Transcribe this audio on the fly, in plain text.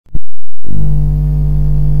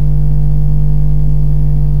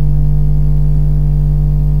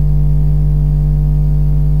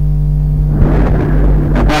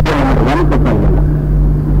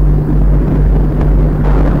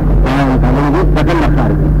second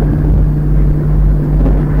authority.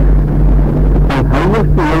 The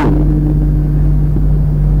highest aim,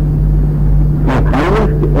 the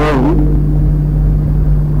highest aim,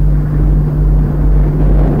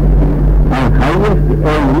 the highest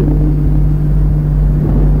aim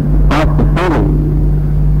of healing,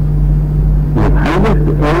 the highest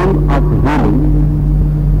aim of healing and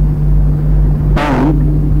responding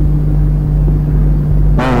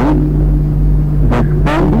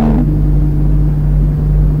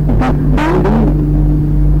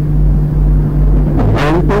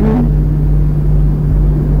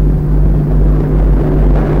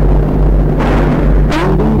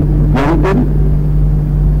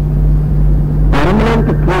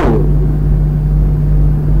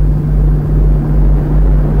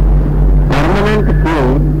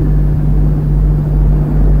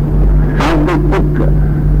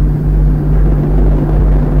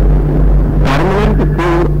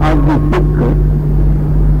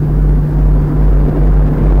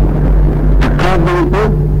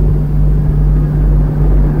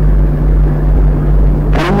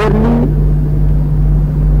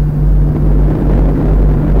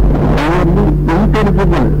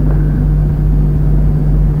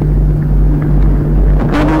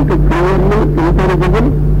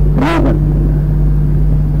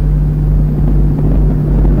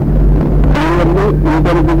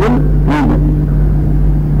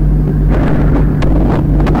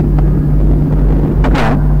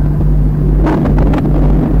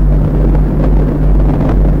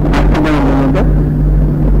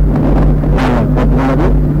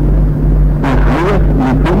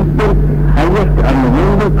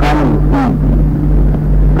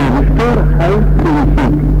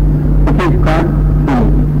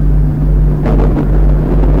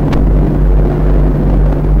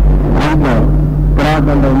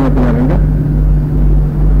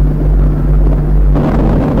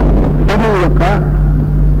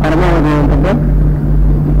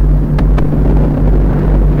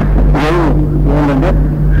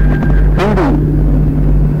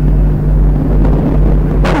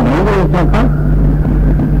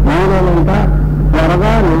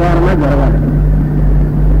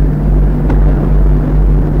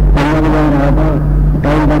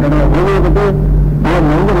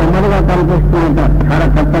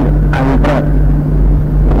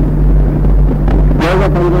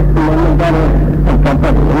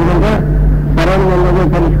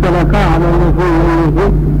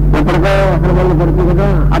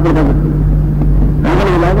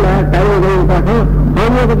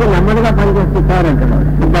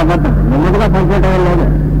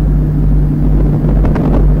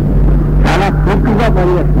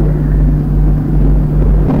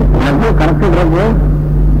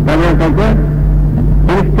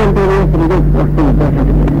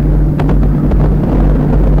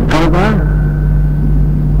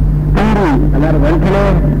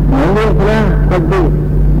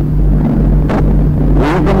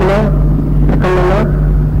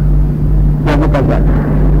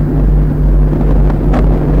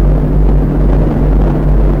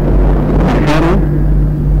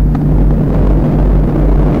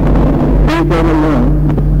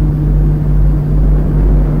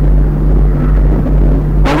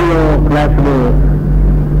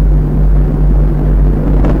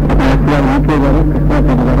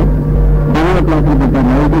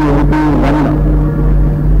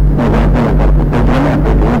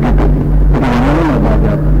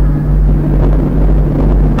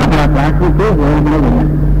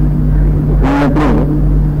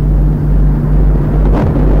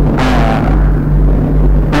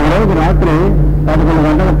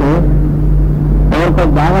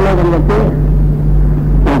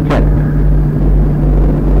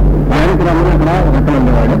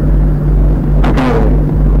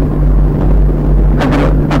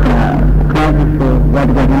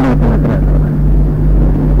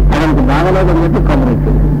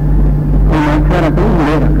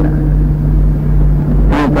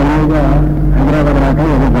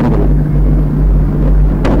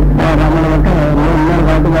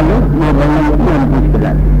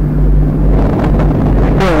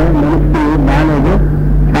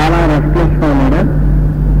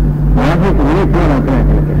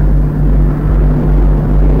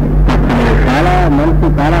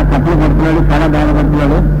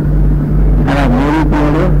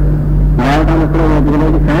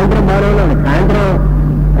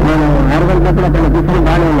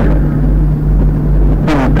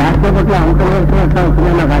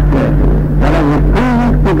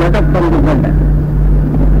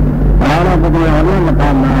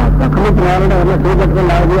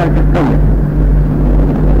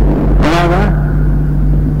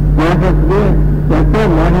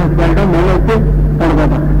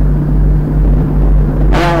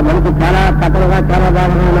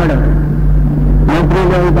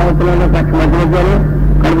మధ్యలో పచ్చి మధ్యలో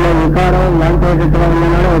కడుపులో వికారం వాంతి అయ్యేటట్టుగా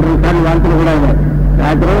ఉన్నాడు. 1 సార్లు వాంతులు కూడా అయినాయి.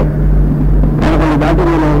 రాత్రి 11 దాటి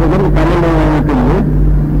నేను 12 అవుతుంది.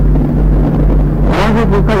 రాజు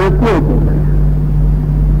కుక్క ఎక్కువ అవుతుంది.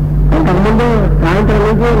 అంతకుముందు సాయంత్రం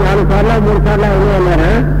నుంచి 4 సార్లు 3 సార్లు అయినా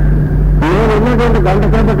అన్నారా. నేను ఉన్నటువంటి గంట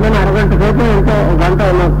సేపట్లోనే అరగంట సేపు ఎంతో గంట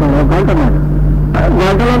ఉన్నాను. 1 గంట మాట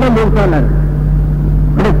గంటలోనే 3 సార్లు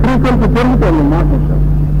అంటే ఫ్రీక్వెన్సీ పెరుగుతుంది మా కోసం.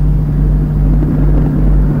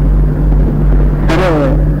 సరే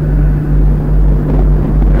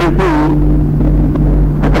చూసి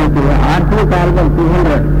అతనికి ఆర్సీ కాల్గం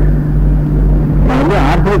 200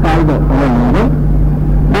 ఆర్సీ కాల్గం ముందు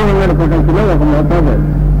 200 పొటెన్షియల్ ఒక మోతాదు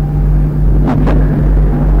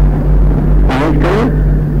వేసుకొని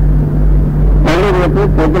మళ్ళీ రేపు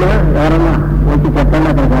పొద్దున ఎవరన్నా వచ్చి చెప్పండి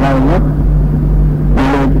అక్కడికి ఎలా ఉందో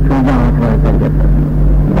మళ్ళీ వచ్చి చూద్దాం అవసరం అయితే అని చెప్పారు.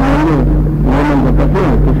 వాళ్ళు ఏమని చెప్పేసి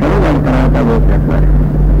చూసారు. వాళ్ళ తర్వాత వేసేస్తున్నారు.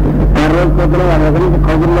 6 రోజు పొద్దున వాళ్ళ దగ్గర నుంచి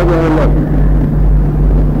కబుర్లోకి వెళ్ళలేదు.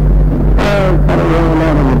 సరే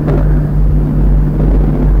ఏమన్నారని చెప్తున్నారు.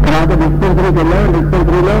 తర్వాత డిస్పెన్సరీకి వెళ్ళాం.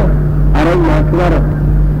 డిస్పెన్సరీలో ఆ రోజు మాస్టర్ గారు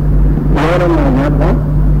ఎవరన్నారు మాత్రం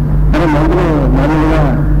సరే మందులుగా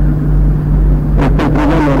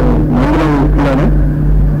డిస్పెన్సరీలో నేను మందులో ఇస్తున్నాను.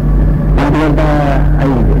 1 గంట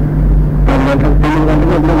అయింది. 10 గంటలకు 9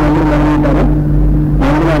 గంటలకు ఎప్పుడో మందులు మొదలుంటారు.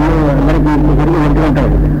 మందులు అందరికీ ఇచ్చేసరికి 1 గంట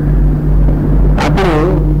అయింది. అప్పుడు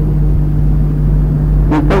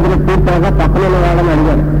డిస్పెన్సరీ పూర్తిగా పక్కన ఉన్న వాళ్ళని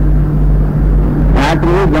అడిగాను.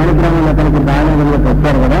 రాత్రి జానకిరామన్ అతనికి దానగిరికి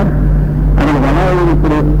వచ్చారు కదా, అతను ఎలా ఉంది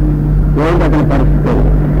ఇప్పుడు, ఏంటి అతని పరిస్థితి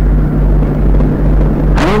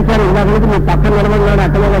అదేం సార్ ఇలా నుంచి మీ పక్కన నిలబడినాడు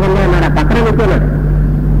అతనే కదన్నా అన్నాడు. ఆ పక్కనే కూర్చున్నాడు.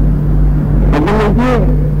 దగ్గర నుంచి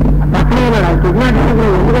పక్కనే ఉన్నాడు. అది కిడ్నాప్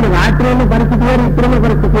ఎందుకంటే రాత్రి ఉన్న పరిస్థితి వేరు, ఇప్పుడున్న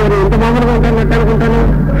పరిస్థితి వేరు. ఇంత మామూలుగా ఉంటాను ఎట్లా అనుకుంటాను.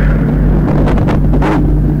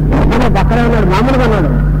 ఎప్పుడో పక్కనే ఉన్నాడు, మామూలుగా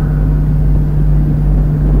ఉన్నాడు.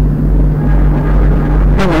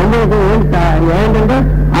 ఏంటంటే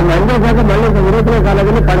ఆ మందే కాక మళ్ళీ విరోధంగా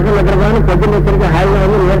కాలేదని పడకలు నిద్రగానే పొద్దున్న వచ్చరికి హాయిగా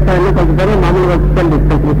ఉంది, నేర్తాన్ని కొంచెం మామూలుగా వచ్చాను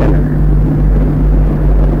డిస్పెన్సరీకి.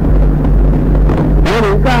 నేను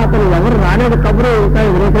ఇంకా అతను ఎవరు రాలేదు కబురు, ఇంకా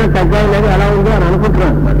విరోధంగా తగ్గాయి లేదు ఎలా ఉందో అని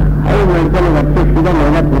అనుకుంటున్నాను అనమాట. అవి మెడికల్ వర్క్ చేసిగా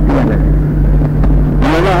లేదా పూర్తిగా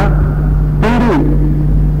లేదా థియరీ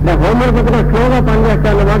హోమియోపతిగా స్లోగా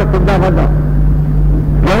పనిచేస్తాయి అన్నమాట. ఫుడ్ అబద్ధం.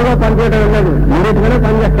 స్లోగా పనిచేయడం అన్నది ఇమీడియట్గానే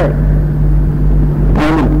పనిచేస్తాయి.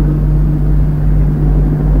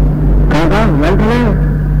 కనుక వెంటనే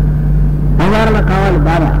నివారణ కావాలి.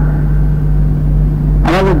 బాధ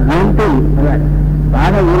అలాగే గొంతు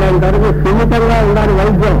బాధ వీలైనంత వరకు సున్నితంగా ఉండాలి.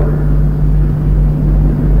 వైద్యం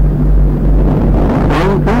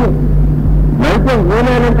గొంతు వైద్యం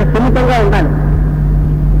వీలైనంత సున్నితంగా ఉండాలి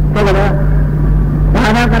కదా.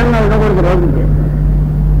 బాధాకరంగా ఉండకూడదు రోగికి.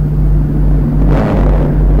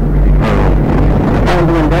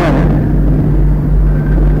 ఎందుకంటే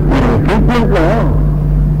ట్రీట్మెంట్ లో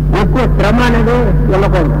ఎక్కువ శ్రమ అనేది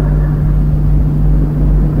వెళ్ళకూడదు.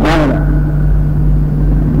 బాగా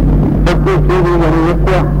ఎక్కువ చీడు మరియు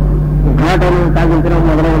ఎక్కువ ఘాటను తాగించడం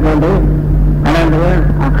మొదలైనటువంటి అలాంటివి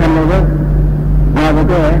అక్కర్లేదు.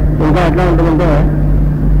 లేకపోతే ఇంకా ఎట్లా ఉంటుందంటే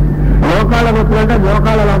మోకాళ్ళ నొప్పులు అంటే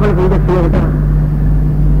మోకాళ్ళ లోపలికి ఇంజక్షన్ ఇవ్వటం,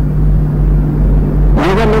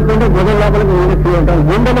 గుండె నొప్పి అంటే గుండె లోపలికి ఇంజక్షన్ ఇవ్వటం,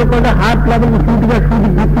 గుండె నొప్పి అంటే హార్ట్ లోపలికి సూటిగా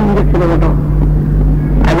గుర్తు ఇంజక్షన్ ఇవ్వటం.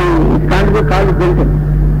 అది ఇట్లాంటిది కాళ్ళు జంతు.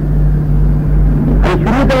 అది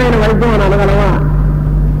సున్నితమైన వైద్యం అని అనగలవా?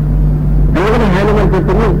 అందుకని హ్యానిమల్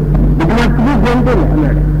చెప్పింది ఇది మట్టికి జంతువులు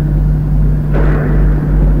అన్నాడు.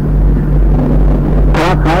 ఆ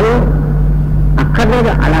కాలు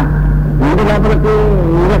అక్కర్లేదు. అలా గుండె లోపలికి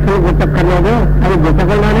ఇంజక్షన్ గుట్టక్కర్లేదు. అది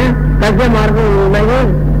గుట్టకుండానే తగ్గే మార్గం ఉన్నాయి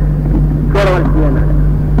చూడవలసింది అన్నాడు.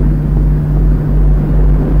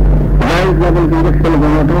 జాయింట్ లోపలికి ఇంజక్షన్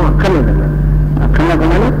పొందటం అక్కర్లేదు అన్నాడు.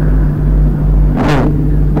 అక్కర్లేకుండానే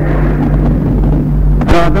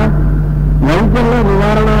తర్వాత వైద్యంలో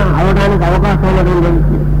నివారణ అవడానికి అవకాశం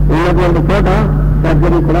ఉన్నటువంటి చోట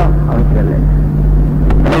సర్జరీ కూడా అవసరం లేదు.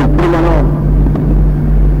 ఇప్పుడు మనం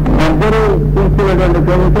సర్జరీ చేస్తున్నటువంటి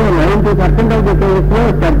కేసులో 90% ఆఫ్ ది కేసులో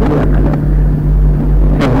సర్జరీ అక్కర్లేదు.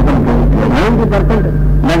 90%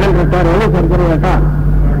 డజన్ రిక్వైర్ ఓన్లీ సర్జరీ అట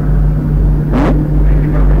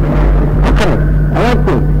అక్కర్లేదు.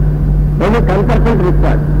 అవైతే ఓన్లీ 10%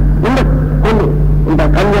 రిక్వైర్డ్. ఉండదు కొన్ని ఇంకా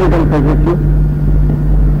కన్జెంటల్ సర్జరీ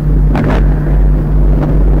అట్లా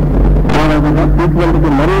ట్రీట్మెంట్కి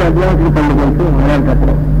మరీ అడ్వాన్స్కి పండుగలు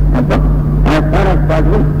అలాంటప్పుడు తప్ప as far as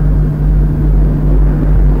possible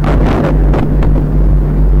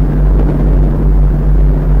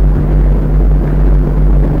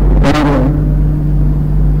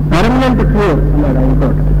permanent cure అన్నాడు.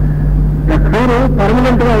 ఇంకోటి క్యూర్ పర్మనెంట్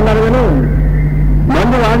గా ఉండాలి. కానీ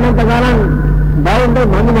మందు వాడినంత కాలం బాగుంటే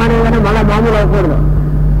మందు మానేగానే మళ్ళా మామూలు అవ్వకూడదు.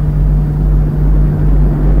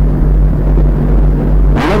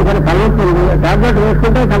 మనం తగ్గుతుంది, టాబ్లెట్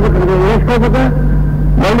వేసుకుంటే తగ్గుతుంది, వేసుకోకపోతే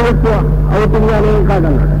మందు ఎక్కువ అవుతుంది అని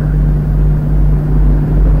కాదన్నాడు.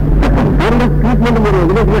 ట్రీట్మెంట్ మీరు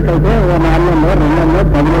వదిలేసినట్టయితే 4 నెలలో 2 నెలలో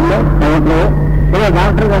 10 నెలలో సంవత్సరంలో ఏదో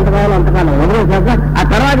డాక్టర్ ఎంతకాలం అంతకాలం వదిలేసాక ఆ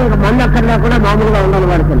తర్వాత ఇంకా మంది అక్కడ లేకుండా మామూలుగా ఉండాలి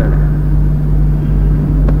వాడుతున్నాడు.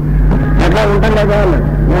 అట్లా ఉండలేదా అన్నాడు.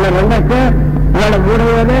 నేను 2 వస్తే ఇవాళ 3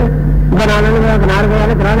 వేయాలి, ఇంకా 4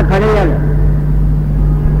 వేయాలి, తర్వాత 10 వేయాలి.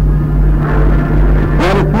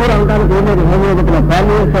 నేను క్యూర్ అవడానికి ఏమేది హోమియోపతిలో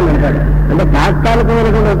పాలియేషన్ అంటాడు. అంటే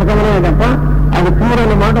తాత్కాలికమైనటువంటి ఉపశమనమే తప్ప అది క్యూర్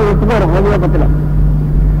అనే మాట ఒప్పుకోరు హోమియోపతిలో.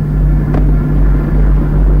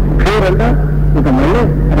 క్యూర్ అంటే ఇక మళ్ళీ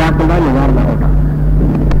రాకుండా నివారణ అవటం.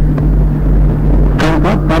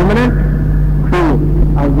 Permanent cure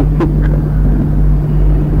of the sick.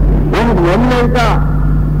 దీనికి మందులైతా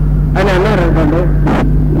అని అన్నారు అనుకోండి.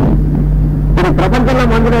 ఇది ప్రపంచంలో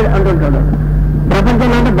మందులే అంటుంటాడు.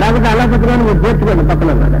 ప్రపంచంలో అంటే బ్రాకెట్ అల్లాపతిలో మీరు చేర్చుకోండి పక్కన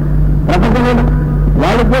అన్నాడు. ప్రపంచంలో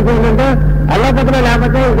వాళ్ళ ఉద్దేశం ఏంటంటే అల్లాపతిలో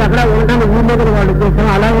లేకపోతే అక్కడ ఉండటానికి వీళ్ళు వాళ్ళ ఉద్దేశం.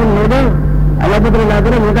 అలాగే లేదు, అల్లాపతిలో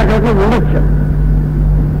లేకపోతే మిగతా చోట్ల ఉండొచ్చు.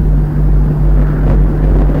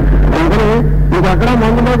 అందుకని మీకు అక్కడ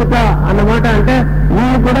మందు లేదు అన్నమాట. అంటే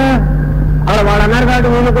వీళ్ళు కూడా అక్కడ వాళ్ళు అన్నారు కాబట్టి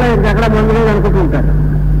వీళ్ళు కూడా ఎక్కడ మందు లేదు అనుకుంటుంటారు.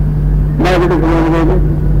 డయాబెటిక్ మందు లేదు,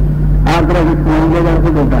 ఆర్థరైటిస్ మందు లేదు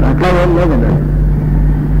అనుకుంటుంటారు. అట్లా ఏం లేదన్నాడు.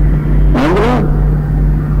 అందులో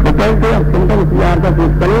ప్రొటెక్ట్ సింటమ్స్ జాగ్రత్త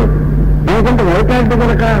తీసుకొని ఎందుకంటే వైటాలిటీ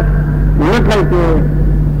కనుక ఉన్నట్లయితే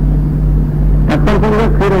తప్పనిసరిగా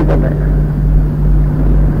క్యూర్ అయిపోతాయి.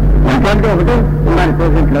 వైటాలిటీ ఒకటి ఉండాలి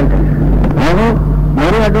పేషెంట్లు అంటే.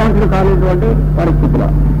 మరీ అడ్వాన్స్డ్ కానిటువంటి పరిస్థితుల్లో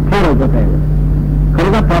క్యూర్ అయిపోతాయి.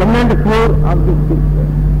 కనుక permanent cure of the sick,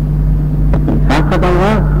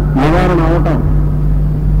 శాశ్వతంగా నివారణ అవటం.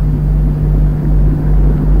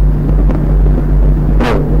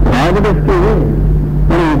 డయాబెటిస్కి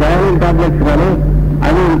మనం డయాబెటిక్ టాబ్లెట్స్ కానీ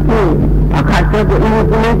అవి ఇచ్చి ఆ కాసేపు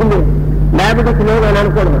ఇది డయాబెటిక్స్ లేదు అని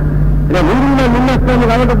అనకూడదు. వీడిలో నిన్న వస్తుంది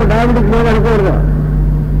కాబట్టి ఇప్పుడు డయాబెటిక్స్ లేదు అనకూడదు.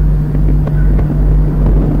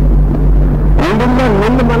 రెండులో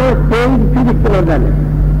నిన్ను మనం స్టేజ్ చూపిస్తున్నాం. దాన్ని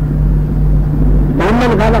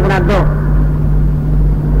నిన్నని కాదు అక్కడ అర్థం.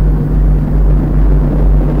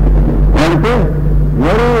 అంటే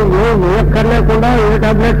ఏ ఎక్కర్లేకుండా ఏ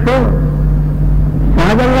టాబ్లెట్స్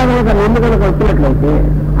సహజంగా కనుక నిన్ను కనుక వచ్చినట్లయితే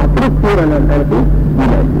అప్పుడు క్యూర్ అని అంటానికి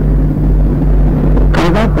వీలేదు.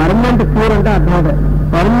 కనుక పర్మనెంట్ క్యూర్ అంటే అర్థం.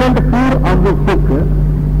 Permanent cure of the sick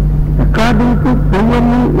according to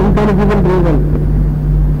clearly ఇంటెలిజిబుల్ reasons.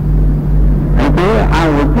 అయితే ఆ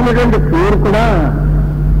వచ్చినటువంటి క్యూర్ కూడా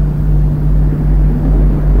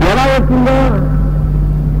ఎలా వచ్చిందో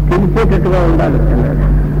తెలిసేటట్టుగా ఉండాలి అన్నాడు.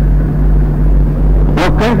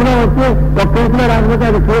 ఒక కేసులో వచ్చి ఒక కేసులో రాకపోతే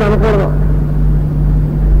అది క్యూర్ అనకూడదు.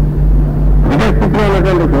 అదే స్థితిలో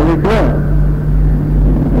ఉన్నటువంటి కేసులో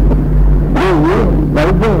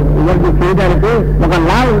వైద్యం ఇవన్నీ చేయడానికి ఒక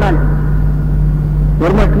లా ఉండాలి.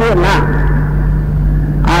 గవర్నమెంట్లో లా.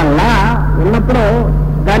 ఆ లా ఉన్నప్పుడు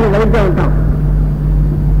దాన్ని వైద్యం ఉంటాం.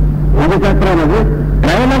 వైద్యశాస్త్రం అనేది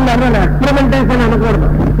ట్రయల్ అన్నాడు. ఎక్స్పెరిమెంటేషన్ అనకూడదు.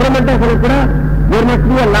 ఎక్స్పెరిమెంటేషన్ కూడా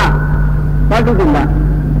గవర్నమెంట్లో లా పాటించిందా.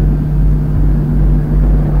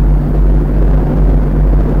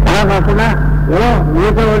 అలా కాకుండా ఏదో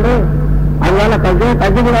మిగతా వాళ్ళు అందువల్ల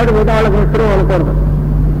తగ్గింది కాబట్టి మిగతా వాళ్ళకి వస్తున్నాం అనకూడదు.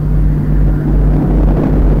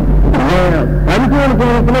 పనిచేయని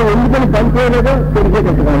చేయడంలో ఎందుకని పనిచేయలేదో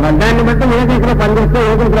తెలిసేటట్టుకోవాలి. దాన్ని బట్టి ఏ కేసులో పనిచేస్తే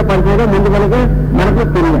ఏ కేసులో పనిచేయదో ముందు మనకు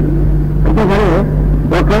తెలియాలి. అంతేకాని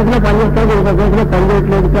ఒక కేసులో పనిచేస్తే ఇంకో కేసులో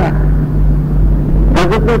పనిచేయట్లేదుగా,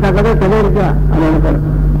 తగ్గితే తగ్గదో తెలియదుగా అని అనుకోరు.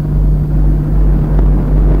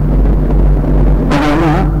 దానివల్ల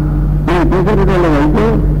నేను చేసేటటువంటి అయితే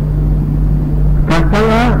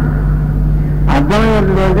స్పష్టంగా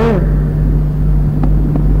అర్థమయ్యేటువంటి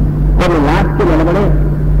కొన్ని లాస్కి నిలబడి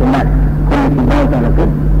ఉండాలి, కొన్ని సిద్ధాంతాలకు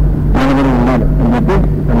నిలబడి ఉండాలి అని చెప్పి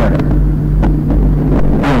అన్నాడు.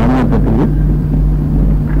 చెప్పింది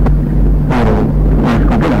వారు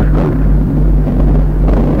రాసుకోండి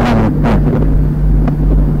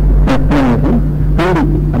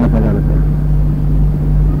అన్న పదాలకు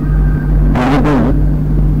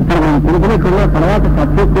ఇక్కడ మనం తిరుగుతున్న తర్వాత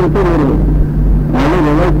సబ్జెక్ట్ అయితే మీరు మళ్ళీ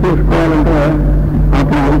రివైజ్ చేసుకోవాలంటే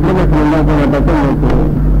అప్పుడు ఇన్ఫర్మేషన్ ఉండకపోతే మీకు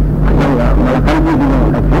మన కన్ఫ్యూజన్గా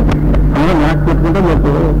ఉండొచ్చు. అలా మ్యాథ్స్ పెట్టుకుంటే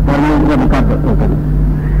మీకు పర్మనెంట్ గా రికార్డ్ ఉంటుంది.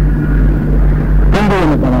 స్పీడ్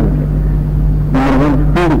అనే పదానికి నెంబర్ 1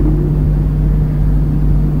 స్పీడ్.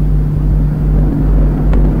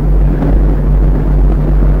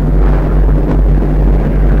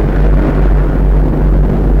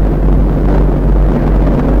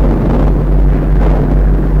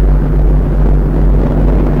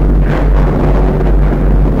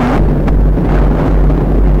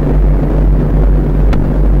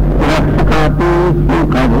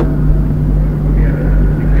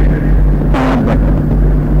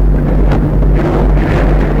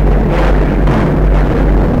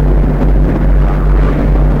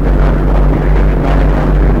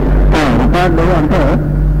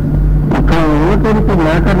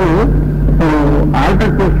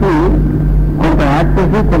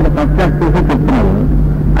 కొంత సబ్స్ట్రాక్ట్ చేసి చెప్తున్నాను.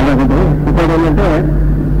 అదొకటి. ఇంకోటి ఏంటంటే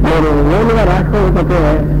మీరు ఓన్గా రాసుకోకపోతే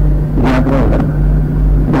జ్ఞాపకం ఉండదు.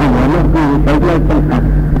 సైకలాజికల్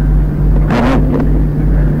ఫ్యాక్ట్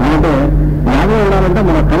అంటే జ్ఞాపకం ఉండాలంటే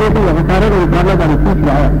మన కనీసం ఒకసారి 2 సార్లు దాన్ని చూసి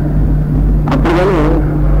రావాలి. అప్పుడు కానీ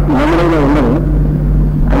మెమరీలో ఉండదు.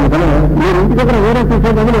 అందుకని మీరు ఇంటి దగ్గర వేరే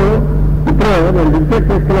చూసేటప్పుడు ఇప్పుడే నేను డిస్కస్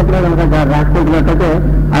చేసుకున్నప్పుడే కనుక రాసుకుంటున్నట్టయితే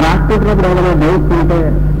ఆ రాసుకుంటున్నప్పుడు ఏమైనా డౌట్స్ ఉంటే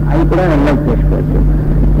అవి కూడా ఎన్లైట్ చేసుకోవచ్చు.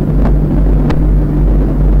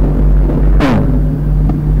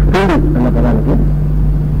 స్పీడ్ అన్న పదానికి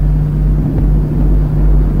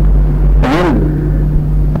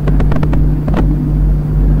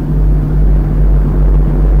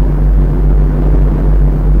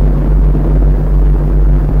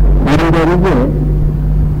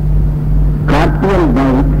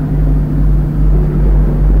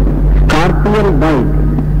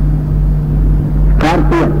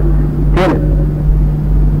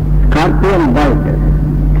స్కార్పియన్ బైట్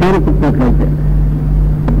తేరు పుట్టినట్లయితే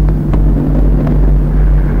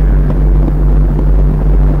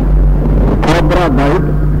cobra byte,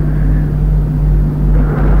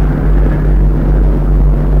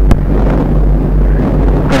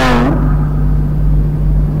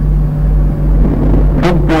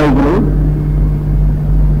 food poisoning,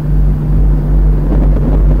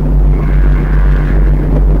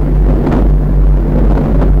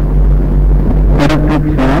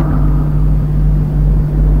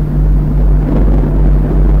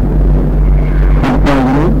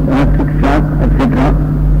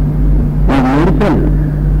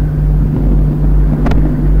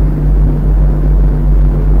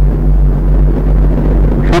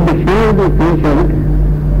 the patient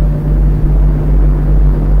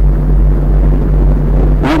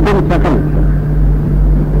within seconds.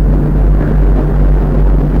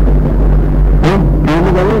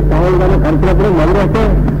 కానీ సౌండ్ కానీ కలిసినప్పుడు మందు వస్తే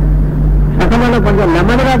సకమంగా పనిచేయాలి.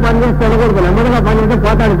 నెమ్మదిగా పనిచేస్తే అనకూడదు. నెమ్మదిగా పనిచేస్తే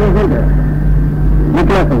పోతాడు పేషెంట్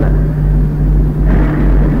విశ్లేషంగా.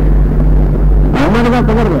 నెమ్మదిగా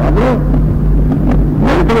కుదరదు. అప్పుడు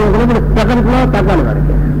మనుషులు వదిలినప్పుడు సెకండ్స్ లో తగ్గాలి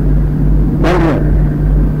వాడికి.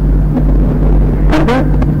 అంటే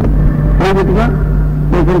గా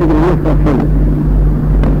పేషెంట్కి రిలీఫ్ వస్తుంది.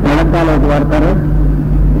 ఎలక్ట్రాల్ ఒకటి వాడతారు,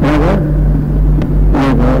 అలాగే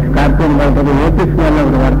స్కార్పియన్ బయట ఏపీస్ వాళ్ళు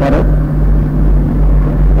ఒకటి వాడతారు.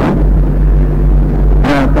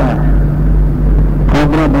 తర్వాత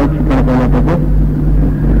కోబ్రా బైక్ చికెన్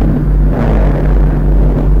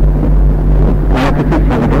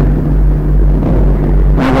ఆర్టిఫిక్స్ ఒకటి,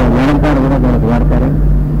 అలాగే నిరంతరం కూడా మనకు వాడతారు.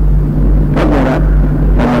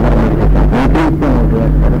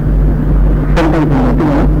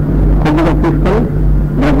 కొద్దిగా తీసుకొని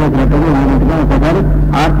డబ్బుగా ఒకసారి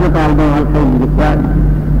ఆత్మక album also required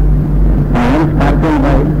scorpion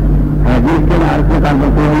by registered ఆత్మక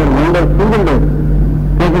album 200 single dose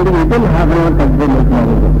patient within half an hour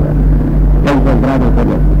తగ్గిపోతున్నారు.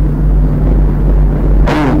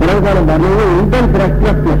 పిల్లల బర్నింగ్ ఇంటెన్స్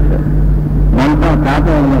రెస్ట్లెస్నెస్ దాంట్లో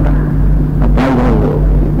కాపే అనమాట.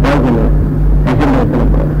 పేషెంట్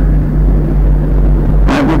వచ్చినప్పుడు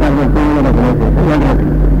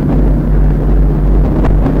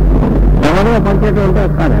ఎవరో పనిచేయడం ఉంటే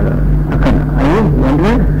వస్తాను అక్కడ అవి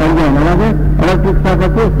వెంటనే పనిచేయాలి. అలాగే ఎలక్ట్రిక్ షాక్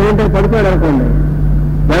వచ్చి స్టూడెంట్ పడిపోయాడు అనుకోండి,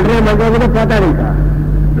 వెంటనే మధ్య కూడా పోతాడు. ఇంకా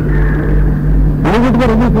ఇమీడియట్గా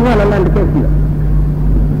రిలీజ్ ఇవ్వాలి అలాంటి కేసులో.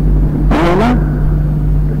 అందువల్ల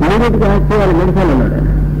ఇమీడియట్గా యాక్ట్ చేయాలి మెడిసిన్ అన్నాడు.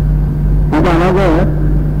 ఇంకా అలాగే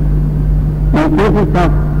మన కేసెస్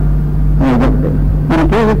ఆఫ్ మన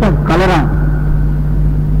కేసెస్ ఆఫ్ కలరా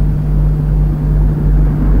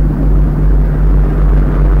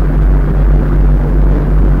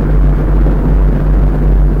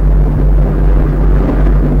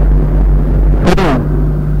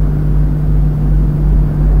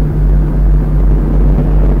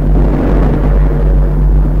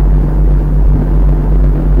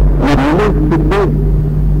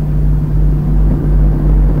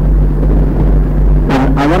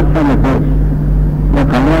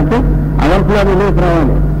రిలీఫ్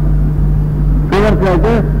రావాలి. ఫీవర్స్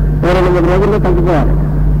అయితే 2-3 రోజుల్లో తగ్గిపోవాలి.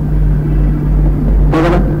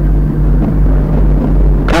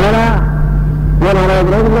 కలరా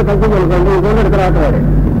 40 రోజుల్లో తగ్గిందనుకోండి, ఇంకొకటి తర్వాత వాడు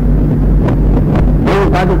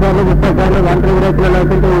 40 సార్లు 30 సార్లు 1 రేట్లు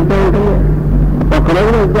లేకుంటే ఉంటే ఉంటుంది. ఒక్క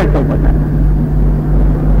రోజులో ఎగ్జాక్ట్ అయిపోతారు.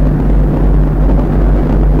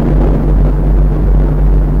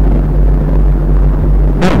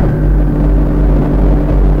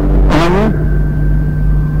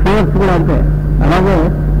 కూడా అంతే. అలాగే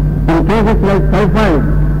in cases like typhoid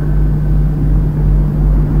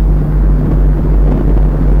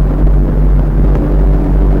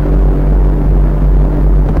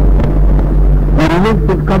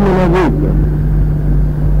come in a week.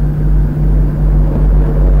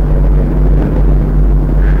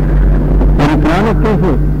 In chronic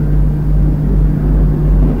cases,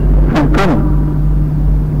 have come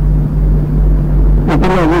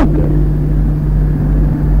within a week.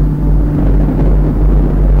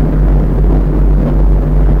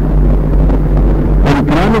 In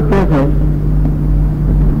chronic cases,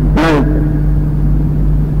 like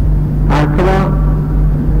asthma,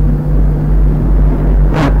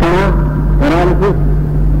 paralysis,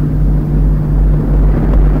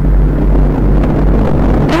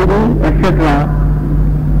 etc.,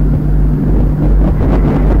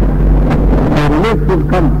 the relief should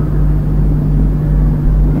come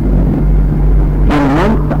in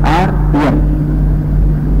months or years.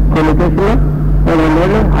 కొన్ని కేసులో 2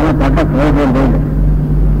 ఏళ్ళు అలా పడ్డ 2 ఏళ్ళు.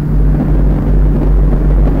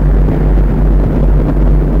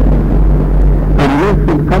 The relief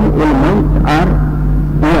should come in months or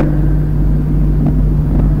years.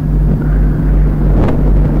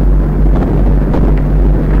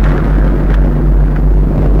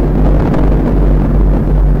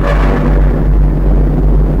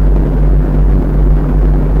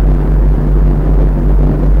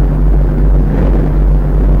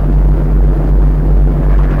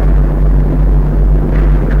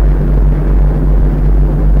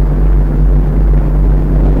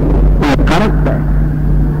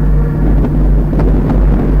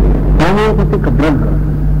 Homeopathic drug.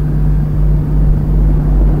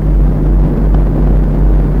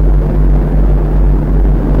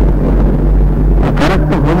 A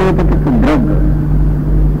correct homeopathic drug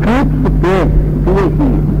keeps pace, PAC,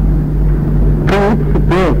 keeps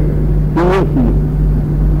pace, PAC,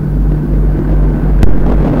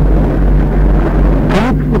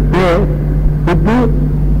 keeps pace with the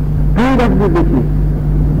speed of the disease.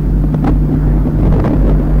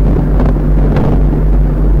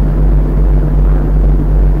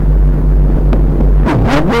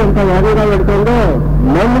 ఎంత వేగంగా పెడుతుందో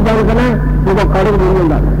మందు దానికన్నా ఇంకొక అడుగు ముందు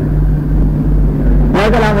ఉండాలి.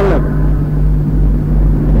 వేగలాగం లేదు.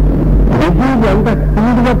 డిసీజ్ ఎంత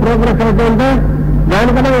స్పీడ్గా ప్రోగ్రెస్ అవుతుంటే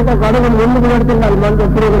దానికన్నా ఇంకొక అడుగు ముందుకు పెడుతుండాలి మందు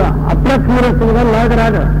ఎప్పుడు కూడా. అప్పుడే క్యూర్ వస్తుంది కానీ లేక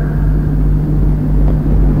రాదు.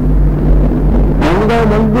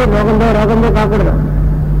 మందు రోగంతో కాకూడదు.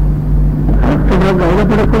 కరెక్ట్ డ్రగ్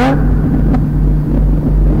అయినప్పటికీ కూడా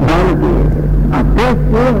దానికి ఆ పేస్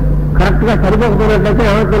కరెక్ట్ గా సరిపోకపోయినట్లయితే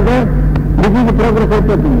ఏమవుతుంటే డిసీజ్ ప్రోగ్రెస్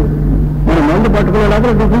అయిపోతుంది. మనం మందు పట్టుకునేలాగా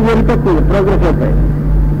డిసీజ్ వెళ్ళిపోతుంది, ప్రోగ్రెస్ అవుతాయి.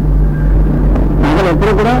 అందులో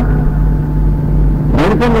ఎప్పుడు కూడా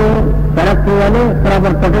మెడిసిన్ సెలెక్ట్ చేయాలి,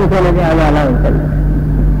 ప్రాపర్ పొటెన్షియల్ అనేది అది అలా ఉంటుంది.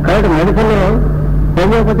 కాబట్టి మెడిసిన్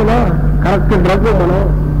హోమియోపతిలో కరెక్ట్ డ్రగ్ మనం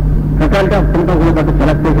ఫెటాలిటీ ఆఫ్ సింటమ్స్ బట్టి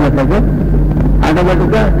సెలెక్ట్ చేసినట్లయితే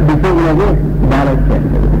ఆటోమేటిక్ గా డిసీజ్ అనేది బ్యాలెన్స్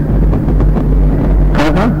చేస్తుంది.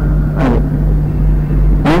 కనుక అది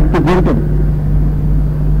నెక్స్ట్ జీవితం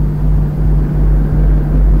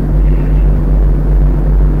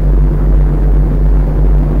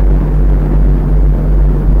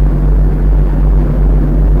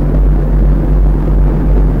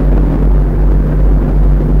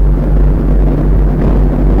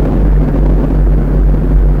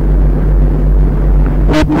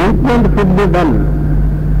treatment should be done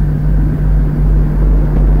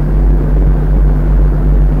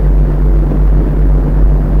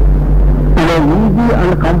in an easy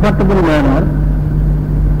and comfortable manner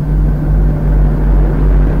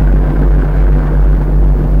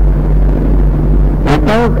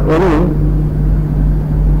without any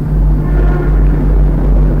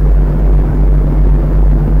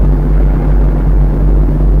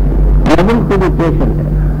trouble to the patient.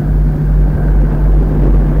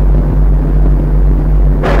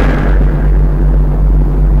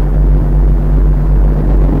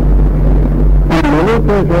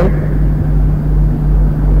 Cases,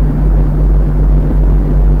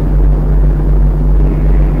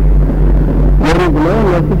 there is no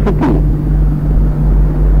necessity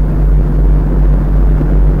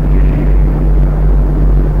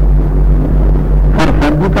for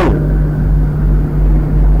surgical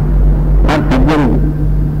or surgery.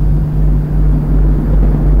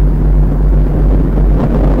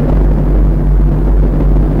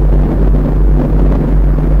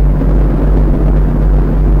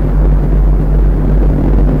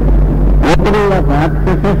 Opening of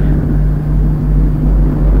abscesses,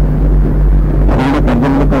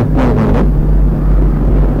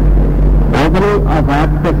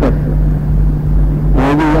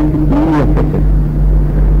 opening of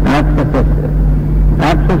abscesses,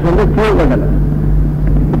 abscess on the children.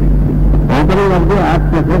 Opening of the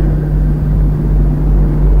abscesses,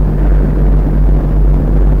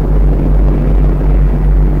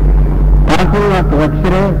 of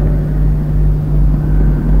X-ray,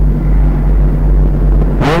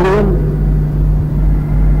 radium,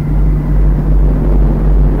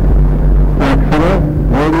 X-ray,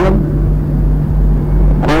 radium,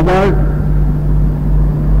 cobalt,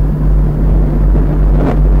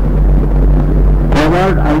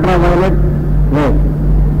 ultraviolet ray,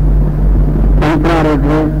 infrared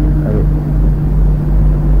ray,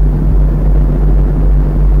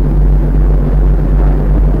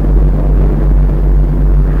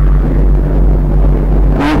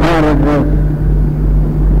 infrared ray,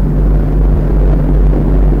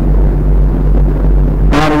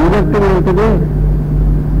 are injecting into the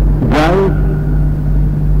joints,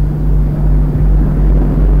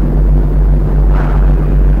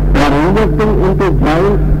 injecting into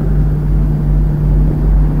joints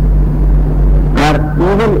or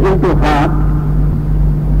even into heart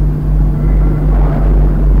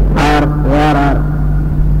or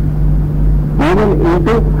even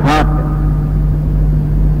into heart,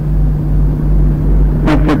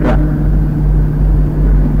 etc.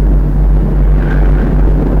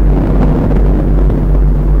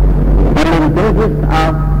 And in cases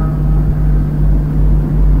of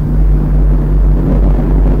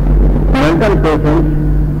mental patients,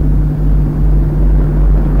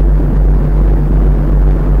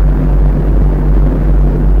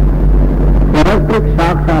 electric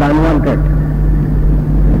shocks are unwanted.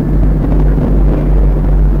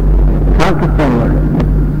 Shock is forward.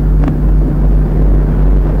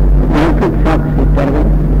 Electric shocks is terrible.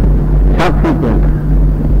 Shock frequent.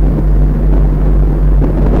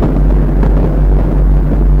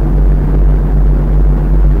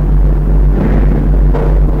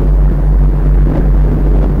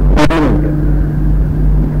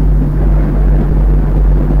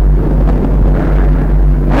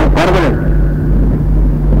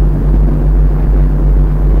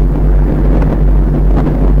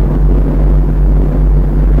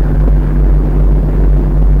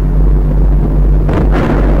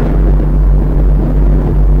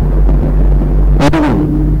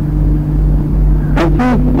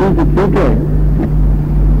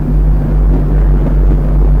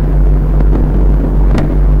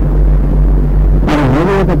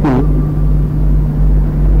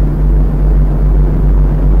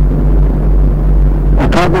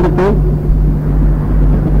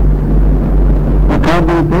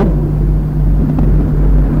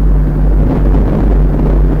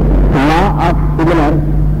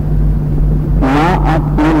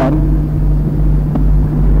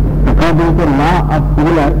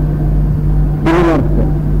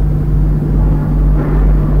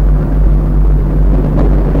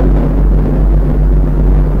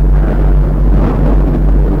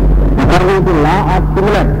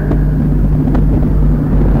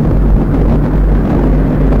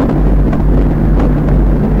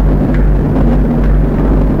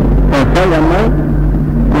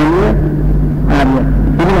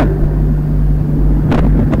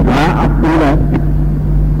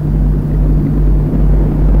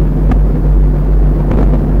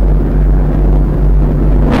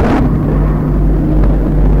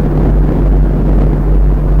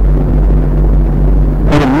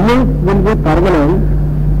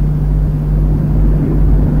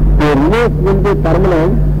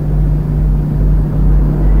 Permanent,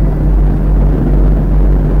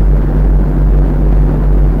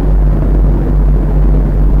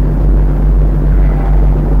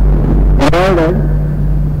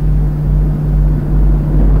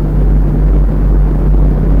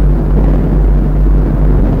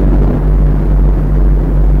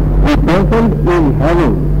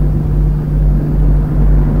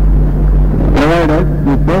 provided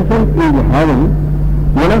the patient is having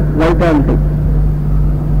enough vitality.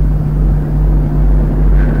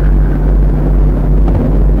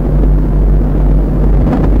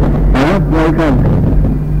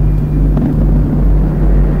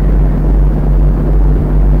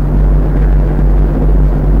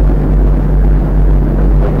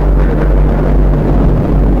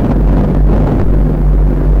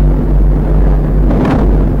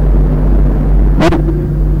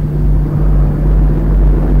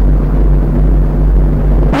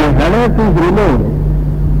 Headache is removed.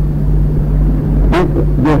 If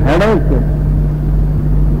the headache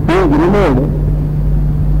is removed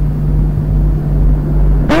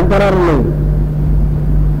temporarily,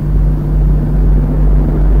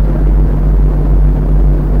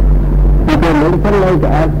 with a medicine like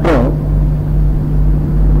aspirin,